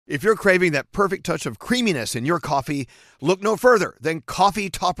If you're craving that perfect touch of creaminess in your coffee, look no further than Coffee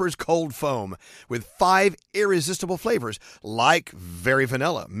Topper's Cold Foam with 5 irresistible flavors like very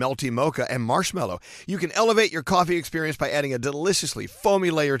vanilla, melty mocha, and marshmallow. You can elevate your coffee experience by adding a deliciously foamy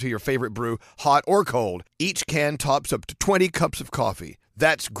layer to your favorite brew, hot or cold. Each can tops up to 20 cups of coffee.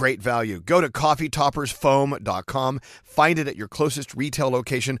 That's great value. Go to coffeetoppersfoam.com, find it at your closest retail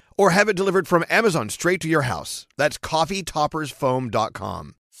location, or have it delivered from Amazon straight to your house. That's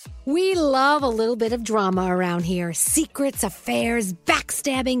coffeetoppersfoam.com. We love a little bit of drama around here. Secrets, affairs,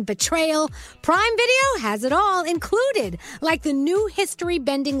 backstabbing, betrayal. Prime Video has it all included, like the new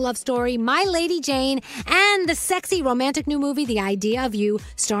history-bending love story, My Lady Jane, and the sexy romantic new movie, The Idea of You,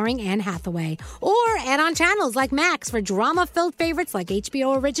 starring Anne Hathaway. Or add-on channels like Max for drama-filled favorites like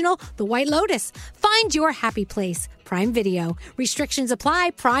HBO original, The White Lotus. Find your happy place. Prime Video. Restrictions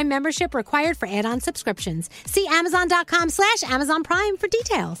apply. Prime membership required for add-on subscriptions. See Amazon.com/Amazon Prime for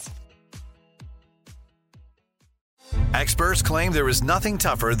details. Experts claim there is nothing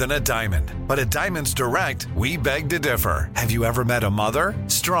tougher than a diamond. But at Diamonds Direct, we beg to differ. Have you ever met a mother?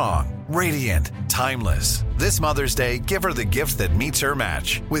 Strong, radiant, timeless. This Mother's Day, give her the gift that meets her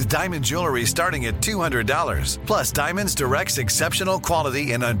match. With diamond jewelry starting at $200. Plus Diamonds Direct's exceptional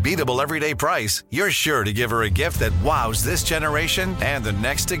quality and unbeatable everyday price, you're sure to give her a gift that wows this generation and the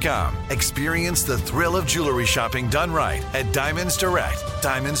next to come. Experience the thrill of jewelry shopping done right at Diamonds Direct.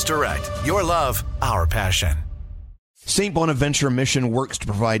 Diamonds Direct. Your love, our passion. St. Bonaventure Mission works to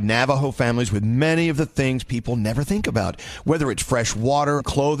provide Navajo families with many of the things people never think about. Whether it's fresh water,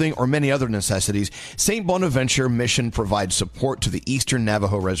 clothing, or many other necessities, St. Bonaventure Mission provides support to the Eastern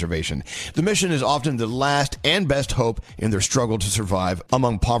Navajo Reservation. The mission is often the last and best hope in their struggle to survive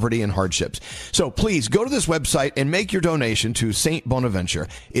among poverty and hardships. So please go to this website and make your donation to St. Bonaventure.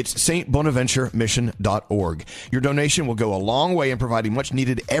 It's stbonaventuremission.org. Your donation will go a long way in providing much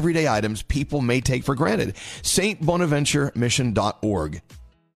needed everyday items people may take for granted. St. bonaventuremission.org.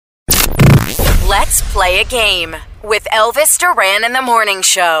 Let's play a game with Elvis Duran in the Morning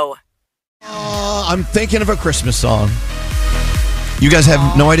Show. I'm thinking of a Christmas song. You guys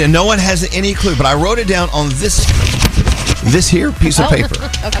have no idea. No one has any clue, but I wrote it down on this here piece of paper.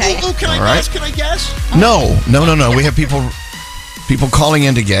 Okay. Oh, can I guess? Can I guess? No. We have people calling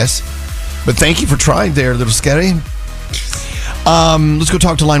in to guess. But thank you for trying there, little Scary. Let's go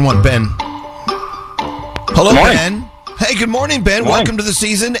talk to line 1, Ben. Hello, Ben. Hey, good morning, Ben. Welcome to the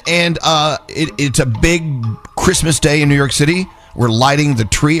season. And it's a big Christmas day in New York City. We're lighting the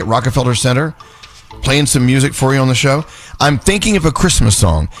tree at Rockefeller Center, playing some music for you on the show. I'm thinking of a Christmas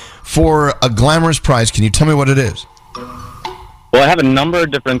song for a glamorous prize. Can you tell me what it is? Well, I have a number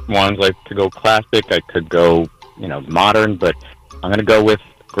of different ones. I could go classic. I could go, modern. But I'm going to go with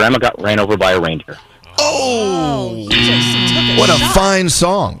Grandma Got Ran Over by a Reindeer. Oh, what a fine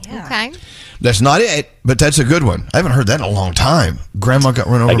song. Yeah. Okay. That's not it, but that's a good one. I haven't heard that in a long time. Grandma Got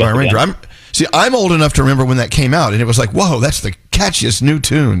Run Over by a Reindeer. I'm old enough to remember when that came out, and it was like, whoa, that's the catchiest new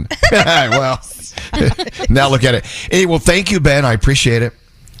tune. Well, now look at it. Hey, well, thank you, Ben. I appreciate it.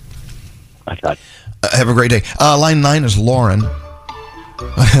 I thought. Have a great day. Line 9 is Lauren.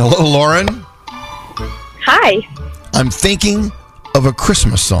 Hello, Lauren. Hi. I'm thinking of a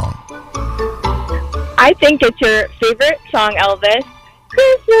Christmas song. I think it's your favorite song, Elvis.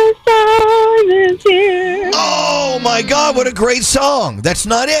 Christmas time is here. Oh my God, what a great song. That's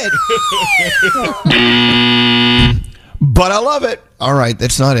not it. But I love it. All right,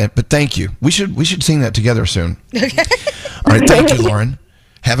 that's not it, but thank you. We should sing that together soon. Okay. All right, thank you, Lauren.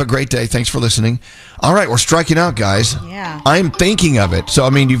 Have a great day. Thanks for listening. All right, we're striking out, guys. Yeah. I'm thinking of it. So,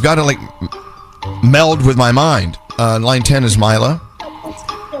 you've got to meld with my mind. Line 10 is Mila.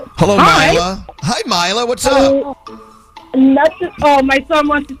 Hello, Hi. Mila. Hi, Mila. What's up? Nothing. Oh, my son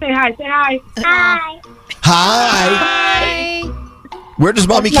wants to say hi. Say hi. Hi. Hi. Where does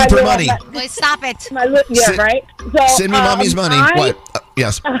mommy keep her money? Wait, stop it. Right? So, Send me mommy's money. What?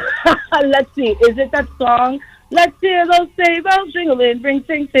 Yes. Let's see. Is it that song? Let's hear those sleigh bells jingling, ring,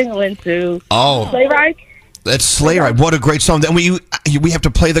 sing, singling too. Oh. Sleigh ride? That's Sleigh Ride. What a great song. Then we have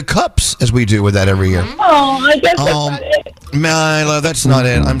to play the cups as we do with that every year. Oh, I guess that's not it. Mila, that's not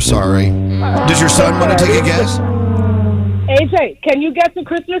it. I'm sorry. Does your son want to take a guess? AJ, can you guess a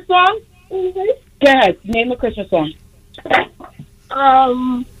Christmas song? Mm-hmm. Go ahead. Name a Christmas song.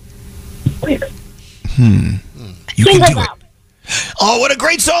 You can do it. Oh, what a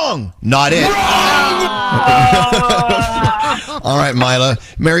great song. Not it. All right, Mila.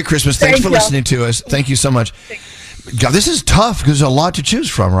 Merry Christmas. Thanks for listening to us. Thank you so much. God, this is tough because there's a lot to choose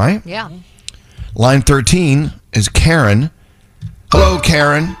from, right? Yeah. Line 13 is Karen. Hello,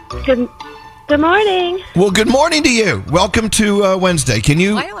 Karen. Good Good morning. Well, good morning to you. Welcome to Wednesday. Can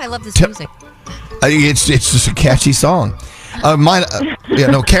you? Why do I love this music? It's just a catchy song.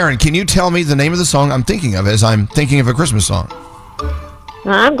 Karen, can you tell me the name of the song I'm thinking of as I'm thinking of a Christmas song?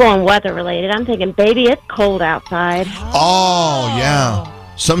 Well, I'm going weather related. I'm thinking, baby, it's cold outside. Oh, yeah.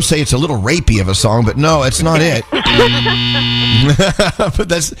 Some say it's a little rapey of a song, but no, it's not it. But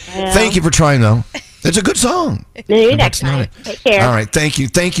thank you for trying, though. It's a good song. Maybe next time. Take care. All right, thank you.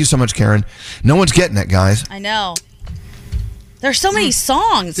 Thank you so much, Karen. No one's getting it, guys. I know. There's so many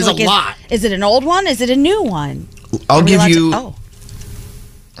songs. There's a lot. Is it an old one? Is it a new one? I'll give you a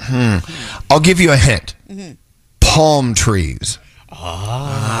hint. Mm-hmm. Palm trees. I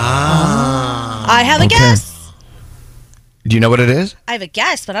have a guess. Do you know what it is? I have a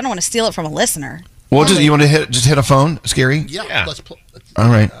guess, but I don't want to steal it from a listener. Well, you want to hit a phone, Scary? Yeah. All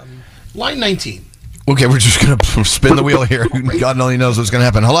right. Line 19. Okay, we're just going to spin the wheel here. God only knows what's going to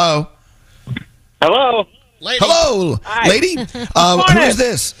happen. Hello? Hello. Lady. Hello, Hi. lady. Who is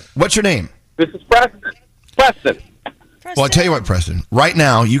this? What's your name? This is Preston. Well, I'll tell you what, Preston. Right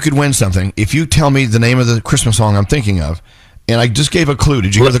now, you could win something if you tell me the name of the Christmas song I'm thinking of. And I just gave a clue.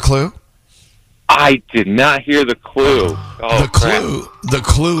 Did you hear the clue? I did not hear the clue. Oh, The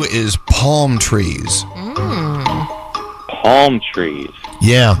clue is palm trees. Palm trees.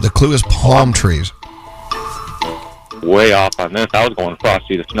 Yeah, the clue is palm trees. Way off on this. I was going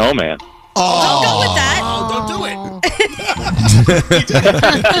Frosty the Snowman. I'll go with that. Oh, don't do it.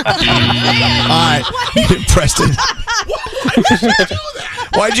 All right, Preston.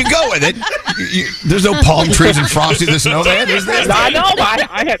 Why'd you go with it? There's no palm trees and Frosty the Snowman, is there? I know.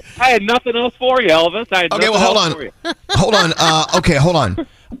 I had nothing else for you, Elvis. Okay, well, hold on. Hold on. Hold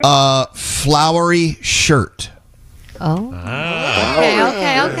on. Flowery shirt. Oh.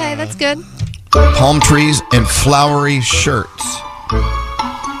 Okay. That's good. Palm trees and flowery shirts.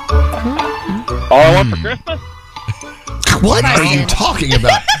 All I want for Christmas? What are you talking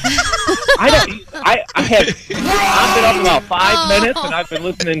about? I've been up about 5 minutes, and I've been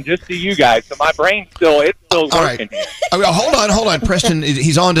listening just to you guys, so my brain's still working. All right. Hold on. Preston,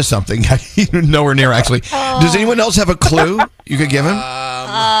 he's on to something. He's nowhere near, actually. Does anyone else have a clue you could give him?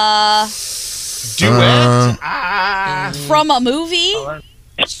 Duet. From a movie?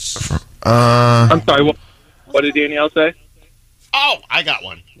 I'm sorry, what did Danielle say? Oh, I got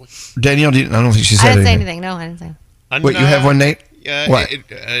one. Danielle, I don't think she said I didn't say anything. anything. No, I didn't say anything. Wait, you have one, Nate? What?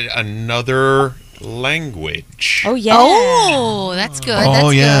 Another language. Oh, yeah. Oh, that's good.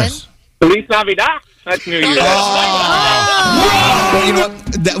 That's yes. Feliz Navidad. That's New Year's. Well, you know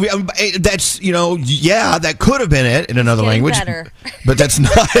what? That could have been it in another language. Better. But that's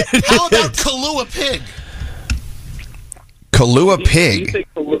not it. How about Kahlua Pig? Kahlua You Pig. say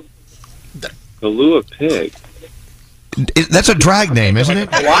Kahlua Pig. That's a drag name, isn't it?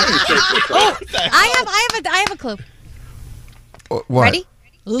 I have a clue. What? Ready?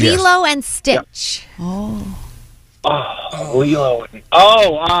 Lilo and Stitch. Lilo.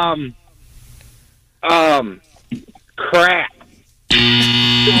 Crap.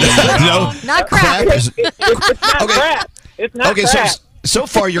 No, Not crap. It's not Okay. crap. It's not crap. So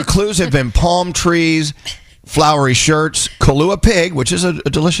far your clues have been palm trees, flowery shirts, Kahlua Pig, which is a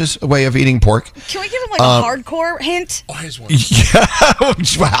delicious way of eating pork. Can we give him like a hardcore hint? Oh, here's one. Yeah,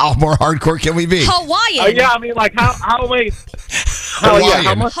 how more hardcore can we be? Hawaiian. Yeah, I mean, like, how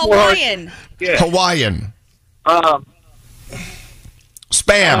much Hawaiian. Yeah. Hawaiian.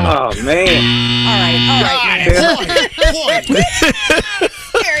 Spam. Oh, man. All right. Point.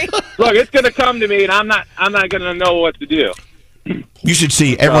 Scary. Look, it's going to come to me, and I'm not going to know what to do. You should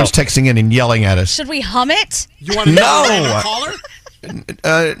see everyone's texting in and yelling at us. Should we hum it? You want to No. know a caller?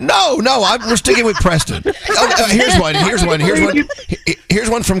 No, we're sticking with Preston. Here's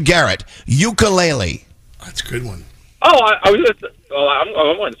one from Garrett. Ukulele. That's a good one. Oh, I was just. Well, I'm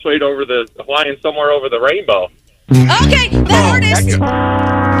going straight over the Hawaiian, somewhere over the rainbow. Okay, that artist.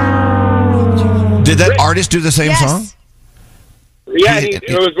 Did that artist do the same song? Yeah, it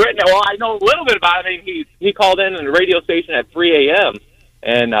was written. Well, I know a little bit about it. I mean, he called in the radio station at 3 a.m.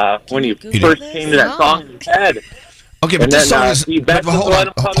 And when he first came to that song in his head. Okay, but this song is.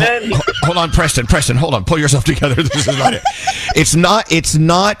 Hold on, Preston. Hold on. Pull yourself together. This is not it. It's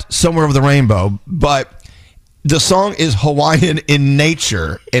not Somewhere Over the Rainbow, but the song is Hawaiian in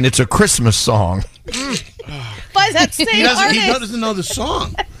nature, and it's a Christmas song. By that same artist. He doesn't know the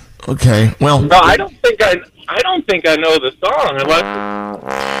song. Okay, well. No, I don't think I know the song unless.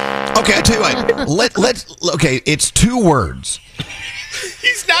 Okay, I tell you what. Let's. Okay, it's 2 words.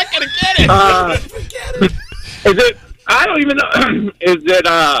 He's not gonna get it. Is it? I don't even know. Is it?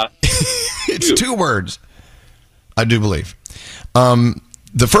 It's 2 words. I do believe.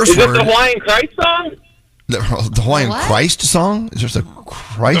 The first Is it word. the Hawaiian Christ song? The Hawaiian What? Christ song? Is there a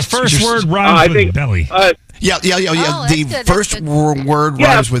Christ? The first word I rhymes with think- belly. Yeah. Oh, the that's good, first that's good. word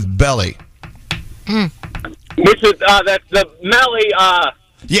Yeah. rhymes with belly. Which is that's the Melly.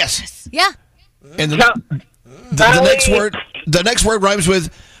 Yes. Yeah. And the Belly. next word. The next word rhymes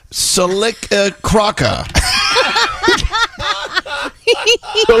with Silica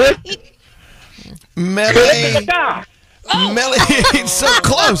Melly. Melly. It's so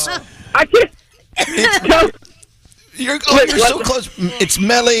close. I can't. You're so close. It's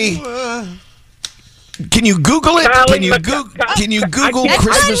Melly. Can you Google it? Can you Google That's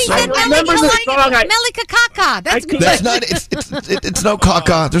Christmas right. song? He said remember the song. Melly Kakaka. That's good. That's not. It's no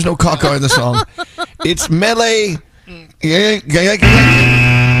caca. There's no caca in the song. It's Melly.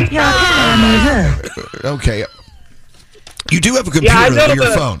 Okay. You do have a computer I know on your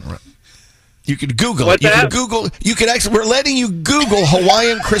the- phone. Right? You can Google What's it. You can that? Google. You can actually. We're letting you Google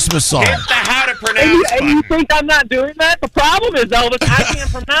Hawaiian Christmas song. Hit the how to And pronounce you button. think I'm not doing that? The problem is, Elvis, I can't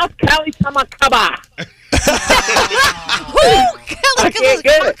pronounce Kali Kamakaba. I can't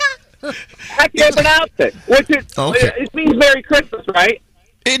get it. I can't pronounce it. Which is, Okay. it means Merry Christmas, right?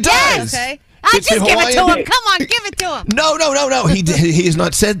 It does. Okay. It's Just in give it to Hawaiian. him. Come on, give it to him. No. He has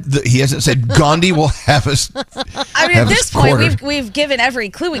not said. He hasn't said Gandhi will have us. I mean, Have at a this point, quarter. we've given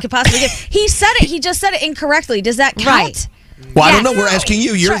every clue we could possibly give. He said it. He just said it incorrectly. Does that count? Right. Well, I don't know. We're asking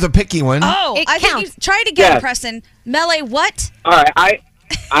you. You're the picky one. Oh, It I think counts. you tried to get it, Yes. Preston. Melee, what? All right,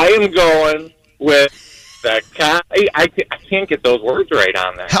 I am going with the I can't get those words right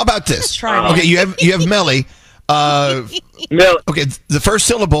on there. How about this? try it. Okay, you have Melly. Okay, the first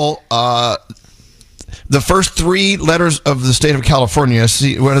syllable. The first three letters of the state of California.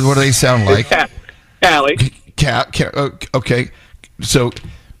 See what do they sound like? Cali. Okay, so.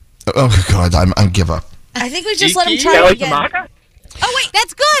 Oh God, I'm give up. I think we just let him Kiki? try it Kali again. Kamaka? Oh wait,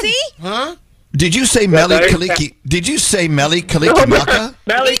 That's good. see? Huh? Did you say Melly there- Kaliki? Did you say Melly Kalikimaka?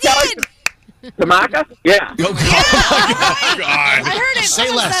 Melly Kali did. Kamaka? Yeah. Oh God. I heard it. Say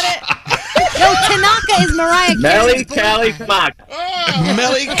Someone less. said it. No, Tanaka is Mariah Melly Carey. Kali Kamaka.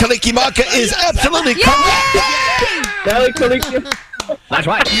 Melly Kalikimaka is absolutely correct. Melly Kali. That's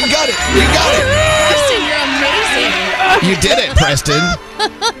right. You got it. You got it. Preston, you're amazing. You did it, Preston.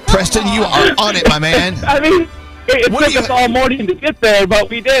 Preston, you are on it, my man. I mean, it What do took you- us all morning to get there, but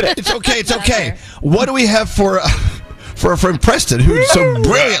we did it. It's okay. It's okay. What do we have for our friend Preston, who so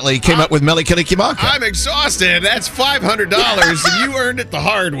brilliantly came up with Melly Kalikimaka? I'm exhausted. That's $500, and you earned it the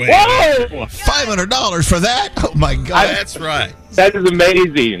hard way. Whoa! $500 for that? Oh my God! That's right. That is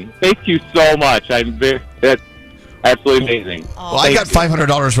amazing. Thank you so much. That's absolutely amazing. Well, I got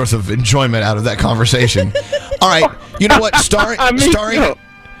 $500 worth of enjoyment out of that conversation. All right, you know what? Starring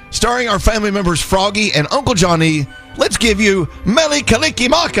our family members Froggy and Uncle Johnny, let's give you Melly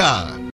Kalikimaka.